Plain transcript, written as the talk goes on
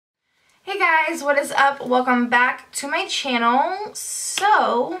guys, what is up? Welcome back to my channel.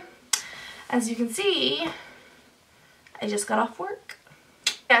 So, as you can see, I just got off work.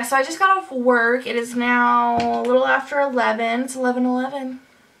 Yeah, so I just got off work. It is now a little after 11. It's 11:11.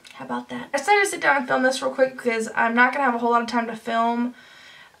 How about that? I decided to sit down and film this real quick because I'm not going to have a whole lot of time to film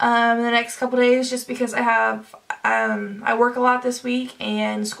in the next couple days, just because I have I work a lot this week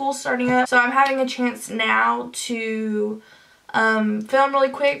and school's starting up. So I'm having a chance now to film really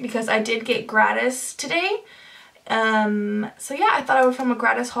quick because I did get Gratis today. So yeah, I thought I would film a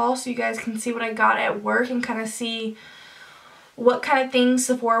Gratis haul so you guys can see what I got at work and kind of see what kind of things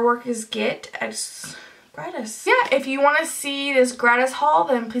Sephora workers get at Gratis. Yeah, if you want to see this Gratis haul,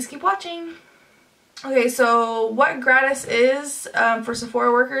 then please keep watching. Okay, so what Gratis is for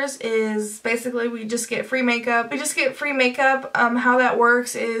Sephora workers is basically we just get free makeup. How that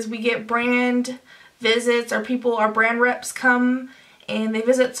works is we get brand visits, or our brand reps come and they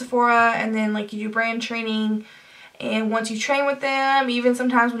visit Sephora, and then like you do brand training, and once you train with them, even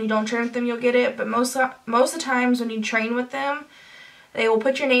sometimes when you don't train with them you'll get it, but most of the times when you train with them, they will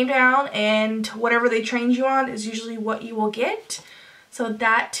put your name down and whatever they trained you on is usually what you will get. So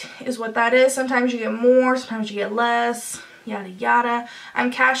that is what that is. Sometimes you get more, sometimes you get less, yada yada.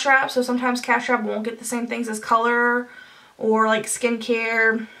 I'm cash wrap, so sometimes cash wrap won't get the same things as color or like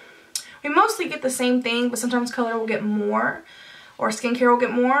skincare. We mostly get the same thing, but sometimes color will get more, or skincare will get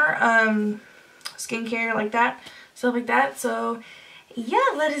more. Skincare like that, stuff like that. So yeah,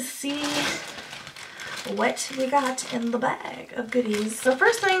 let us see what we got in the bag of goodies. The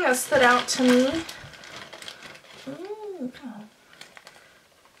first thing that stood out to me. Ooh, oh.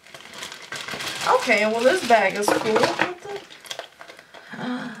 Okay, well this bag is cool.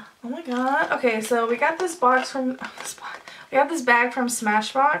 Oh my god. Okay, so we got this box from we got this bag from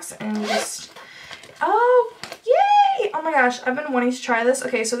Smashbox, and just oh yay! Oh my gosh, I've been wanting to try this.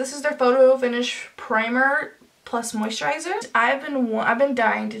 Okay, so this is their photo finish primer plus moisturizer. I've been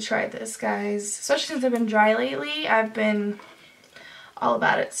dying to try this, guys. Especially since I've been dry lately. I've been all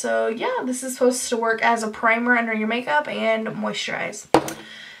about it. So yeah, this is supposed to work as a primer under your makeup and moisturize.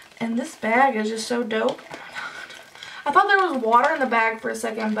 And this bag is just so dope. I thought there was water in the bag for a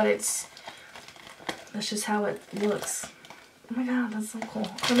second, but that's just how it looks. Oh my god, that's so cool.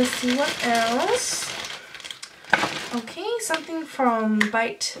 Let me see what else. Okay, something from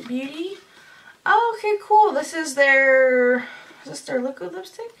Fenty Beauty. Oh, okay, cool. This is their, is this their liquid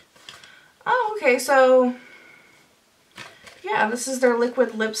lipstick? Oh, okay, so yeah, this is their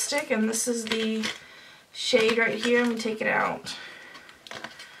liquid lipstick, and this is the shade right here. Let me take it out.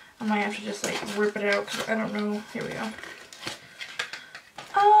 I might have to just like rip it out because I don't know. Here we go.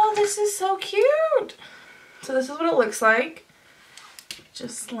 Oh, this is so cute. So this is what it looks like.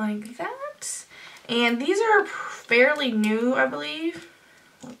 Just like that. And these are fairly new, I believe.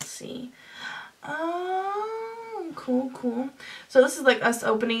 Let's see. Oh, cool, cool. So this is like us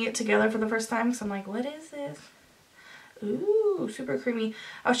opening it together for the first time. So I'm like, what is this? Ooh, super creamy.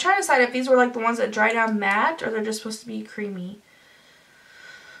 I was trying to decide if these were like the ones that dry down matte or they're just supposed to be creamy.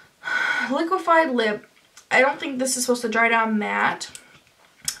 Liquefied lip. I don't think this is supposed to dry down matte.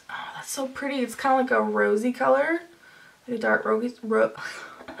 Oh, that's so pretty. It's kind of like a rosy color. Like a dark rosy.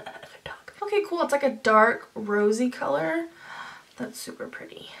 Okay, cool. It's like a dark rosy color. That's super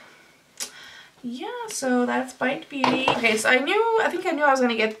pretty. Yeah, so that's Fenty Beauty. Okay, so I think I knew I was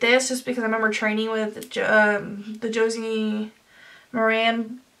going to get this just because I remember training with the Josie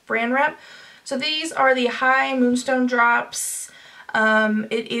Moran brand rep. So these are the High Moonstone Drops.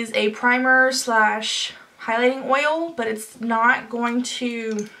 It is a primer slash highlighting oil, but it's not going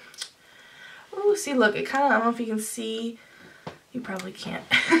to, oh, see, look, it kind of, I don't know if you can see, you probably can't.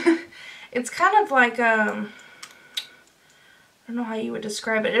 It's kind of like, I don't know how you would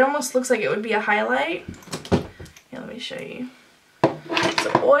describe it. It almost looks like it would be a highlight. Here, let me show you.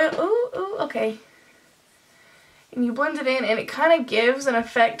 So oil, ooh, okay. And you blend it in, and it kind of gives an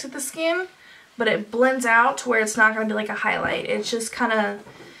effect to the skin, but it blends out to where it's not going to be like a highlight. It just kind of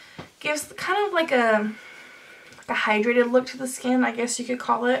gives kind of like a hydrated look to the skin, I guess you could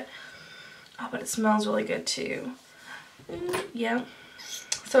call it. Oh, but it smells really good too. Yeah.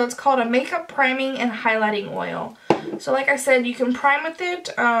 So it's called a makeup priming and highlighting oil. So like I said, you can prime with it.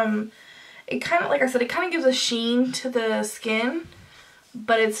 It kind of, like I said, it kind of gives a sheen to the skin,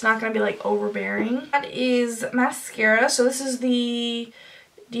 but it's not going to be like overbearing. That is mascara. So this is the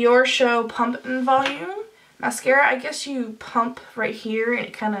Dior Show Pump and Volume mascara. I guess you pump right here and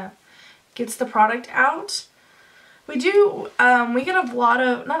it kind of gets the product out. We do, we get a lot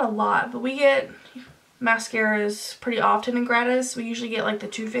of, not a lot, but we get mascaras pretty often in Gratis. We usually get like the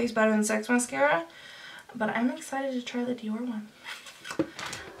Too Faced Better Than Sex mascara, but I'm excited to try the Dior one.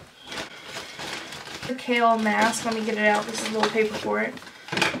 Kale mask. Let me get it out. This is a little paper for it.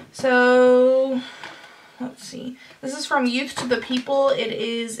 So, let's see. This is from Youth to the People. It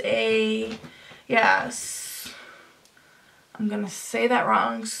is a, yes, I'm going to say that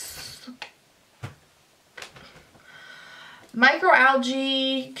wrong.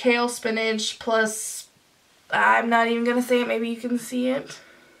 Microalgae, kale, spinach, plus, I'm not even going to say it. Maybe you can see it.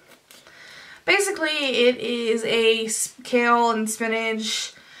 Basically, it is a kale and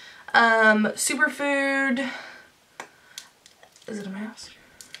spinach superfood. Is it a mask?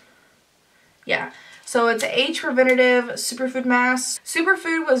 Yeah. So it's an age preventative superfood mask.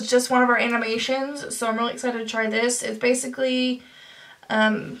 Superfood was just one of our animations, so I'm really excited to try this. It's basically,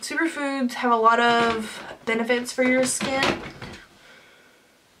 superfoods have a lot of benefits for your skin.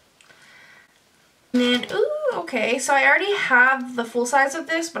 And then, ooh, okay, so I already have the full size of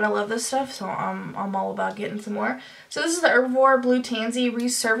this, but I love this stuff, so I'm all about getting some more. So this is the Herbivore Blue Tansy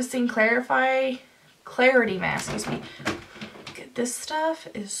Resurfacing Clarity Mask, excuse me. This stuff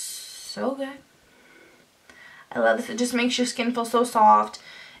is so good. I love this. It just makes your skin feel so soft,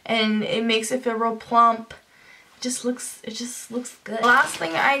 and it makes it feel real plump. It just looks good. Last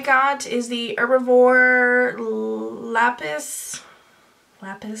thing I got is the Herbivore Lapis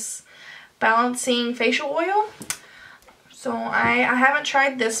Balancing Facial Oil. So I haven't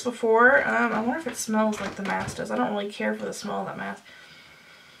tried this before. I wonder if it smells like the mask does. I don't really care for the smell of that mask.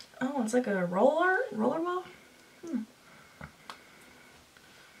 Oh, it's like a roller ball.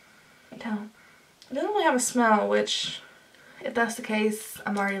 Tell. It doesn't really have a smell, which, if that's the case,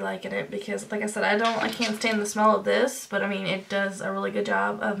 I'm already liking it because, like I said, I can't stand the smell of this, but I mean, it does a really good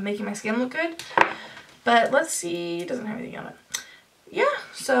job of making my skin look good. But let's see, it doesn't have anything on it. Yeah,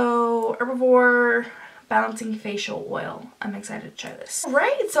 so Herbivore Balancing Facial Oil. I'm excited to try this.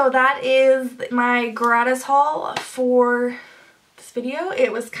 Alright, so that is my gratis haul for this video.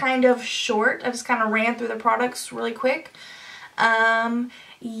 It was kind of short. I just kind of ran through the products really quick.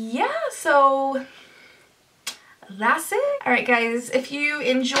 Yeah, so that's it. Alright guys, if you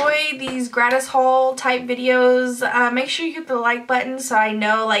enjoy these gratis haul type videos, make sure you hit the like button so I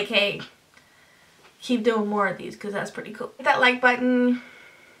know, like, hey, keep doing more of these because that's pretty cool. Hit that like button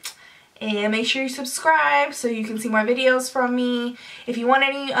and make sure you subscribe so you can see more videos from me. If you want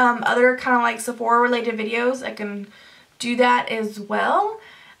any other kind of like Sephora related videos, I can do that as well.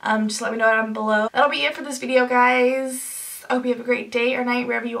 Just let me know down below. That'll be it for this video, guys. I hope you have a great day or night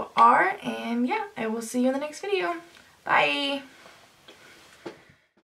wherever you are, and yeah, I will see you in the next video. Bye!